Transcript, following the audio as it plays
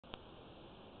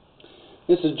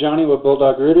This is Johnny with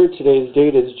Bulldog Rooter. Today's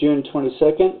date is June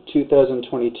 22nd,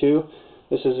 2022.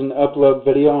 This is an upload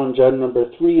video on job number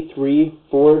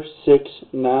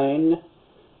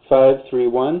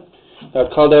 33469-531.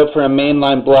 Called out for a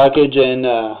mainline blockage, and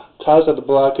cause of the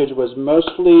blockage was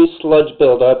mostly sludge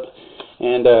buildup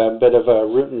and a bit of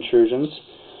root intrusions.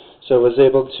 So I was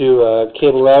able to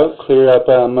cable out, clear up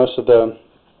most of the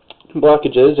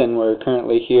blockages, and we're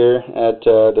currently here at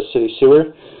the city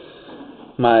sewer.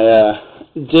 My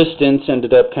distance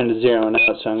ended up kind of zeroing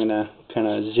out, so I'm going to kind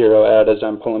of zero out as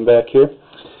I'm pulling back here.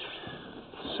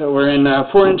 So we're in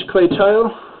 4-inch clay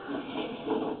tile.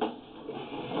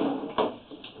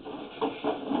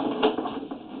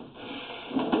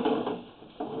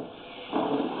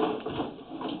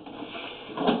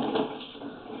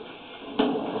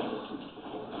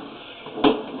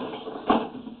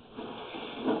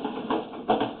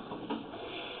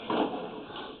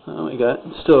 We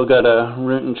still got a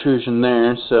root intrusion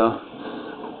there, so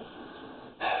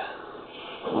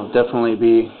I'll definitely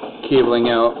be cabling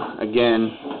out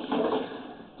again.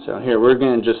 So here, we're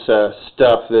going to just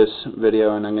stop this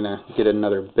video, and I'm going to get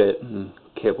another bit and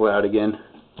cable out again.